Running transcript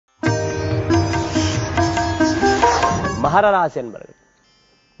மகர ராசி என்பர்கள்.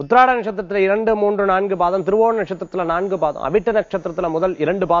 உத்திராட நட்சத்திரத்துல 2, 3, 4 பாதம், திருவோண நட்சத்திரத்துல 4 பாதம், அவிட்ட நட்சத்திரத்துல முதல்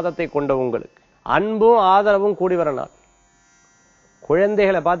 2 பாதத்தை கொண்ட உங்களுக்கு அன்பும் ஆதரவும் கூடி வர நாள்.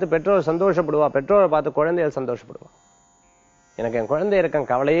 குழந்தைகளை பார்த்து பெற்றோர் சந்தோஷப்படுவா, பெற்றோரை பார்த்து குழந்தைகள் சந்தோஷப்படுவா. எனக்கு என் குழந்தை இருக்கேன்,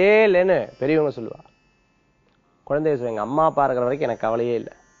 கவலையே இல்லைன்னு பெரியவங்க சொல்லுவா. குழந்தைய சொல்லுவாங்க, அம்மா அப்பா இருக்கிற வரைக்கும் எனக்கு கவலையே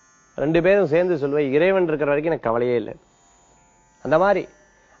இல்லை. 2 பேரும் சேர்ந்து சொல்லுவேன், இறைவன் இருக்கிற வரைக்கும் எனக்கு கவலையே இல்லை. அந்த மாதிரி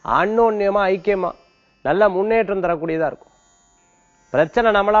அன்னோன்யமா ஐக்கியமா நல்ல முன்னேற்றம் தரக்கூடியதா இருக்கும். பிரச்சனை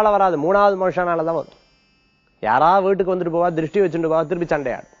நம்மளால வராது, 3வது மனுஷனாலதான் வரும். யாராவது வீட்டுக்கு வந்துட்டு போவா, திருஷ்டி வச்சுட்டு போவா, திருப்பி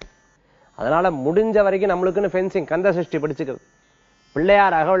சண்டையாடும். அதனால முடிஞ்ச வரைக்கும் நம்மளுக்குன்னு ஃபென்சிங், கந்த சஷ்டி படிச்சுக்கிறது,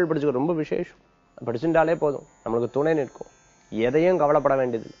 பிள்ளையார் அகவல் படிச்சுக்கிறது ரொம்ப விசேஷம். படிச்சுட்டாலே போதும், நம்மளுக்கு துணை நிற்கும். எதையும் கவலைப்பட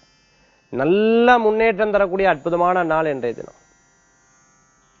வேண்டியதில்லை. நல்ல முன்னேற்றம் தரக்கூடிய அற்புதமான நாள் இன்றைய தினம்.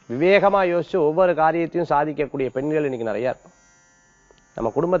 விவேகமா யோசிச்சு ஒவ்வொரு காரியத்தையும் சாதிக்கக்கூடிய பெண்கள் இன்னைக்கு நிறைய இருக்கும்.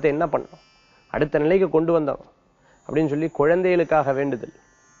 நம்ம குடும்பத்தை என்ன பண்ணணும், அடுத்த நிலைக்கு கொண்டு வந்தோம் அப்படின்னு சொல்லி குழந்தைகளுக்காக வேண்டுதல்,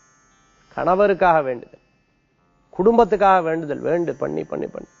 கணவருக்காக வேண்டுதல், குடும்பத்துக்காக வேண்டுதல் பண்ணி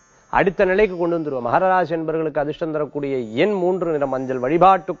அடுத்த நிலைக்கு கொண்டு வந்துருவோம். மகர ராசி என்பவர்களுக்கு அதிர்ஷ்டம் தரக்கூடிய எண் 3 நிற மஞ்சள்.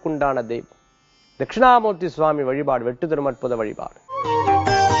 வழிபாட்டுக்குண்டான தெய்வம் தட்சிணாமூர்த்தி சுவாமி வழிபாடு, வெட்டு தரும் அற்புத வழிபாடு.